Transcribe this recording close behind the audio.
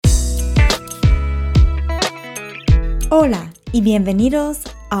Hola y bienvenidos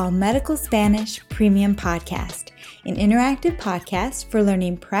al Medical Spanish Premium Podcast, an interactive podcast for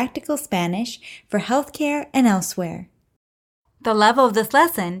learning practical Spanish for healthcare and elsewhere. The level of this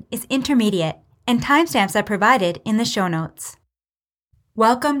lesson is intermediate, and timestamps are provided in the show notes.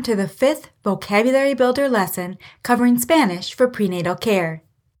 Welcome to the 5th Vocabulary Builder lesson covering Spanish for prenatal care.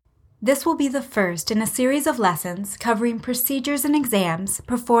 This will be the first in a series of lessons covering procedures and exams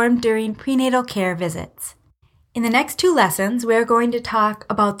performed during prenatal care visits. In the next 2 lessons, we are going to talk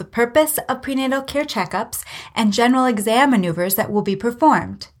about the purpose of prenatal care checkups and general exam maneuvers that will be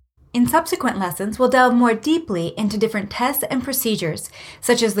performed. In subsequent lessons, we'll delve more deeply into different tests and procedures,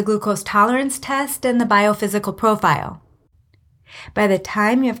 such as the glucose tolerance test and the biophysical profile. By the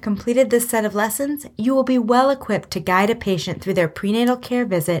time you have completed this set of lessons, you will be well equipped to guide a patient through their prenatal care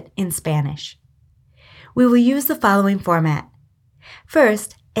visit in Spanish. We will use the following format.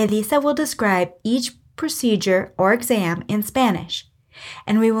 First, Elisa will describe each procedure or exam in Spanish,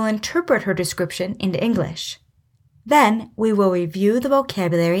 and we will interpret her description into English. Then, we will review the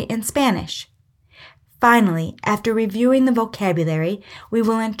vocabulary in Spanish. Finally, after reviewing the vocabulary, we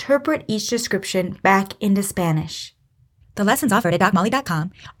will interpret each description back into Spanish. The lessons offered at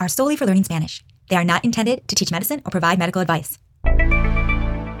DocMolly.com are solely for learning Spanish. They are not intended to teach medicine or provide medical advice.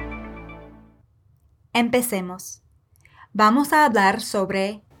 Empecemos. Vamos a hablar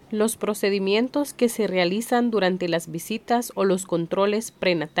sobre los procedimientos que se realizan durante las visitas o los controles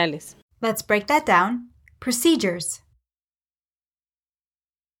prenatales. Let's break that down. Procedures.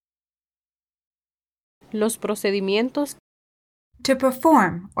 Los procedimientos To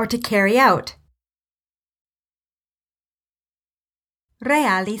perform or to carry out.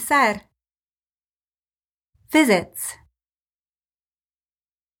 Realizar. Visits.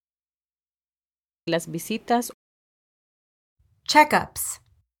 las visitas. Checkups.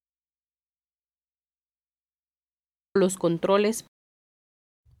 Los controles.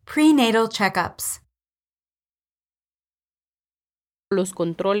 Prenatal checkups. Los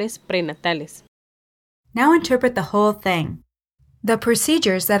controles prenatales. Now interpret the whole thing. The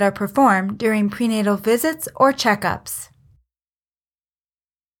procedures that are performed during prenatal visits or checkups.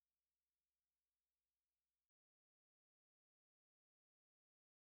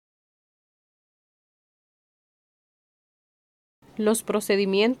 Los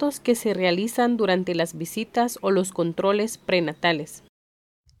procedimientos que se realizan durante las visitas o los controles prenatales.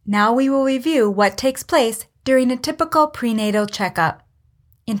 Now we will review what takes place during a typical prenatal checkup.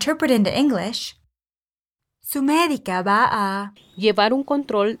 Interpret into English. Su médica va a llevar un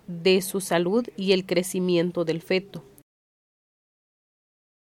control de su salud y el crecimiento del feto.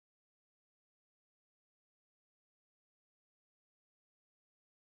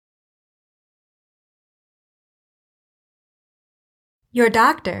 Your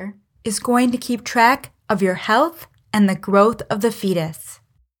doctor is going to keep track of your health and the growth of the fetus.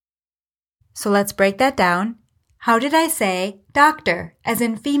 So let's break that down. How did I say doctor, as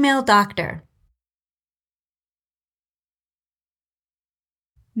in female doctor?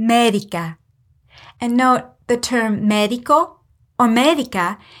 Médica. And note the term médico or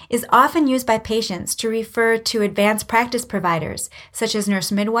médica is often used by patients to refer to advanced practice providers, such as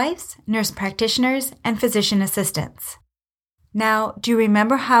nurse midwives, nurse practitioners, and physician assistants. Now, do you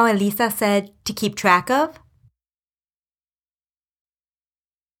remember how Elisa said to keep track of?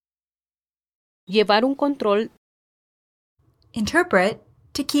 Llevar un control. Interpret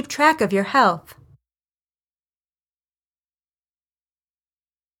to keep track of your health.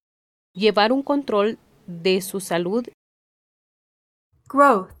 Llevar un control de su salud.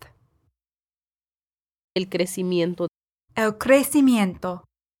 Growth. El crecimiento. El crecimiento.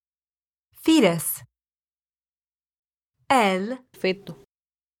 Fetus. El feto.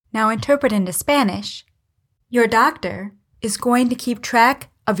 Now interpret into Spanish. Your doctor is going to keep track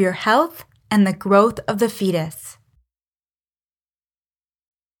of your health and the growth of the fetus.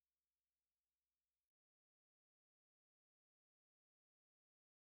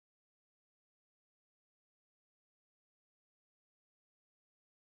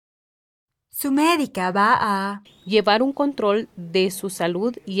 Su médica va a llevar un control de su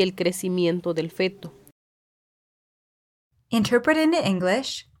salud y el crecimiento del feto. Interpret into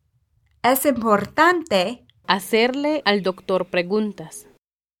English. Es importante hacerle al doctor preguntas.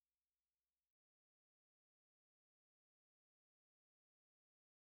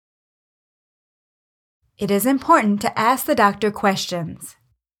 It is important to ask the doctor questions.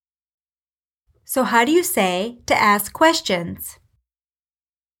 So how do you say to ask questions?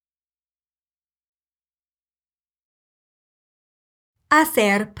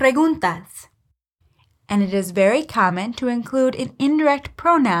 Hacer preguntas. And it is very common to include an indirect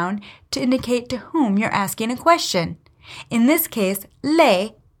pronoun to indicate to whom you're asking a question. In this case,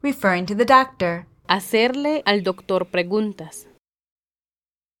 le referring to the doctor. Hacerle al doctor preguntas.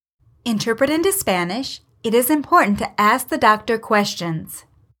 Interpret into Spanish, it is important to ask the doctor questions.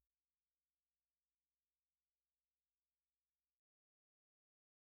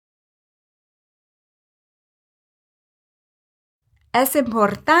 Es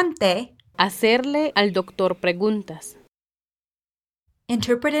importante hacerle al doctor preguntas.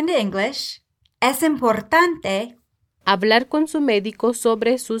 Interpret into English. Es importante hablar con su médico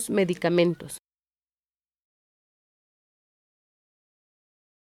sobre sus medicamentos.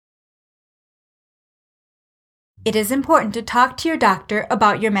 It is important to talk to your doctor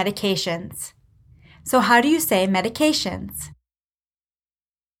about your medications. So how do you say medications?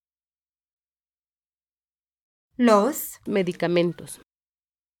 Los medicamentos.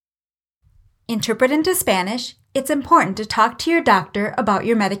 Interpret into Spanish. It's important to talk to your doctor about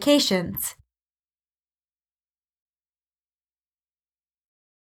your medications.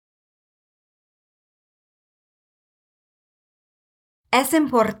 Es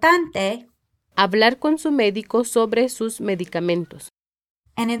importante hablar con su médico sobre sus medicamentos.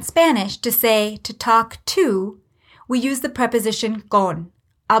 And in Spanish, to say to talk to, we use the preposition con.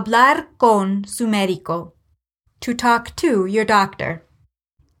 Hablar con su médico. To talk to your doctor.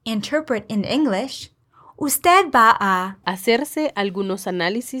 Interpret in English. Usted va a hacerse algunos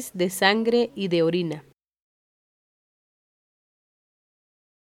análisis de sangre y de orina.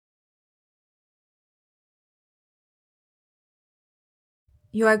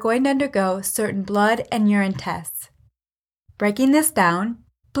 You are going to undergo certain blood and urine tests. Breaking this down,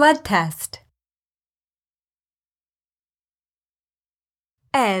 blood test.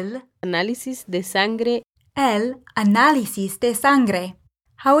 El análisis de sangre. El análisis de sangre.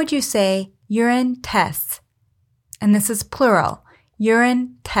 How would you say urine tests? And this is plural.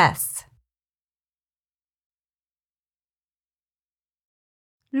 Urine tests.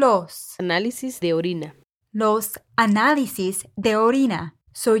 Los análisis de orina. Los análisis de orina.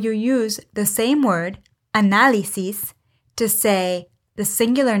 So you use the same word, análisis, to say the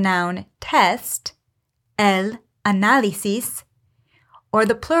singular noun test, el análisis, or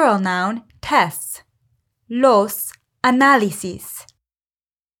the plural noun tests, los análisis.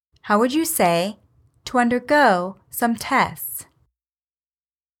 How would you say to undergo some tests?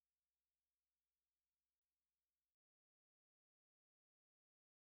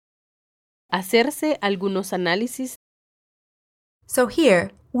 Hacerse algunos análisis. So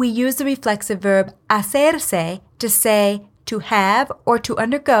here, we use the reflexive verb hacerse to say to have or to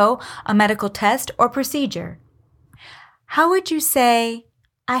undergo a medical test or procedure. How would you say,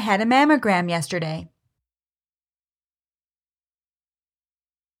 I had a mammogram yesterday?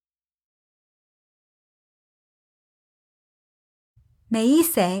 Me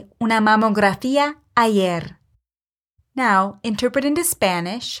hice una mamografía ayer. Now, interpret into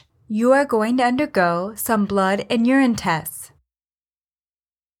Spanish. You are going to undergo some blood and urine tests.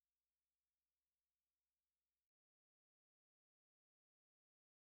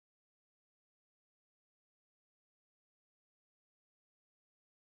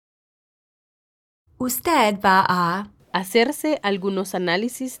 Usted va a hacerse algunos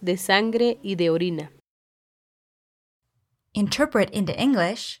análisis de sangre y de orina. Interpret into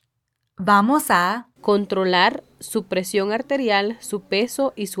English. Vamos a controlar su presión arterial, su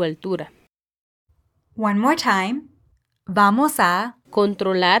peso y su altura. One more time. Vamos a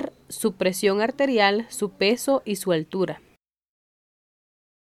controlar su presión arterial, su peso y su altura.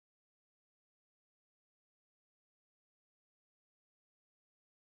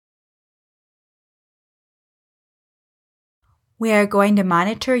 We are going to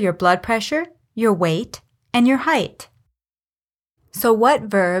monitor your blood pressure, your weight, and your height. So what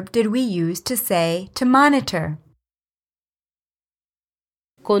verb did we use to say to monitor?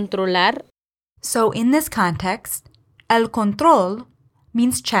 Controlar. So in this context, el control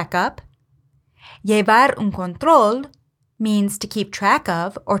means checkup. Llevar un control means to keep track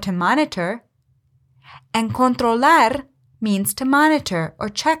of or to monitor. And controlar means to monitor or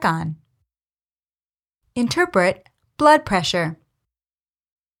check on. Interpret blood pressure.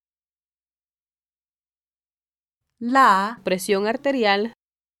 La presión arterial,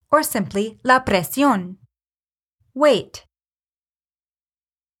 or simply la presión. Weight.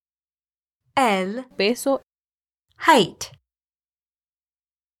 El peso, height.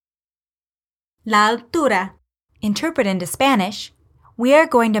 La altura. Interpret into Spanish. We are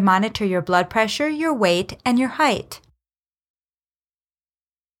going to monitor your blood pressure, your weight, and your height.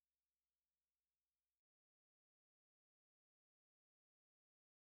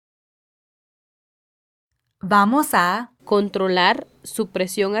 Vamos a controlar su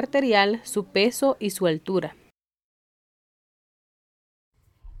presión arterial, su peso y su altura.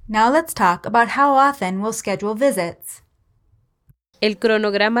 Now let's talk about how often we'll schedule visits. El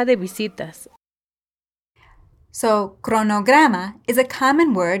cronograma de visitas. So, cronograma is a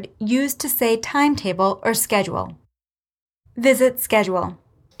common word used to say timetable or schedule. Visit schedule.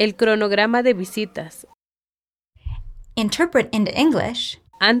 El cronograma de visitas. Interpret into English.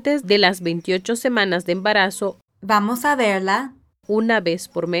 Antes de las 28 semanas de embarazo, Vamos a verla una vez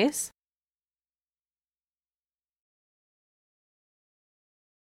por mes.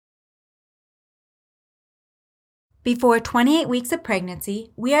 Before 28 weeks of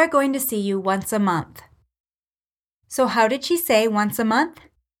pregnancy, we are going to see you once a month. So how did she say once a month?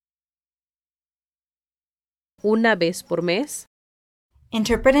 Una vez por mes.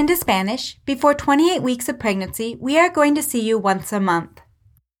 Interpret into Spanish. Before 28 weeks of pregnancy, we are going to see you once a month.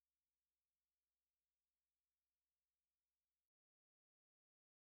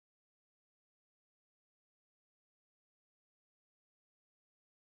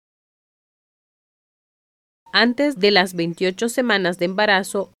 Antes de las 28 semanas de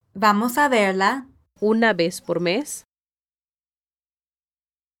embarazo, Vamos a verla. una vez por mes.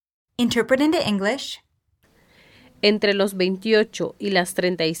 Interpret into English. Entre los 28 y las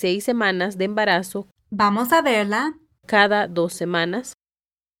 36 semanas de embarazo, Vamos a verla. cada 2 semanas.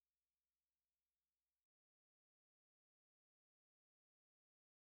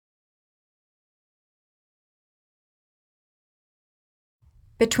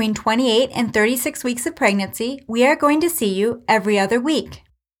 Between 28 and 36 weeks of pregnancy, we are going to see you every other week.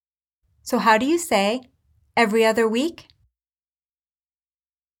 So how do you say every other week?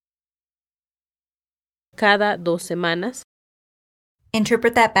 Cada 2 semanas.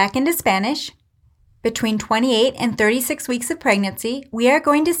 Interpret that back into Spanish. Between 28 and 36 weeks of pregnancy, we are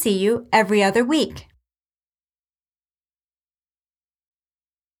going to see you every other week.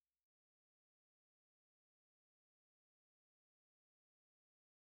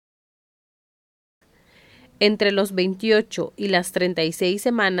 Entre los 28 y las 36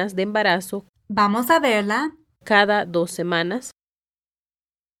 semanas de embarazo, Vamos a verla. cada 2 semanas.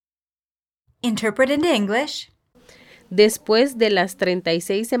 Interpret into English. Después de las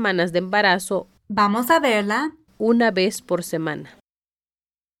 36 semanas de embarazo, Vamos a verla. una vez por semana.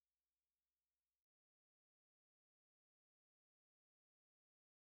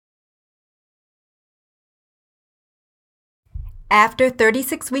 After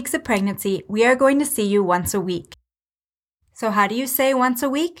 36 weeks of pregnancy, we are going to see you once a week. So how do you say once a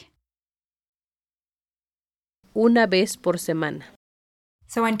week? Una vez por semana.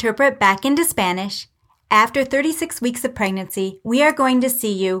 So interpret back into Spanish. After 36 weeks of pregnancy, we are going to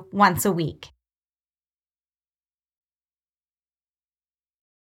see you once a week.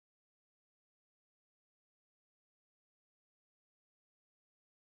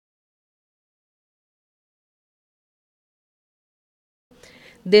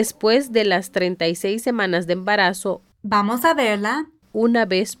 Después de las 36 semanas de embarazo, Vamos a verla. una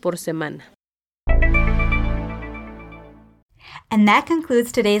vez por semana. And that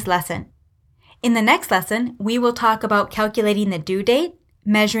concludes today's lesson. In the next lesson, we will talk about calculating the due date,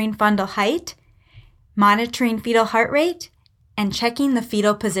 measuring fundal height, monitoring fetal heart rate, and checking the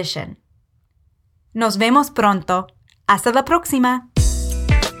fetal position. Nos vemos pronto. Hasta la próxima.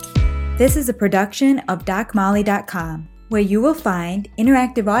 This is a production of DocMolly.com, where you will find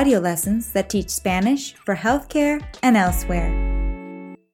interactive audio lessons that teach Spanish for healthcare and elsewhere.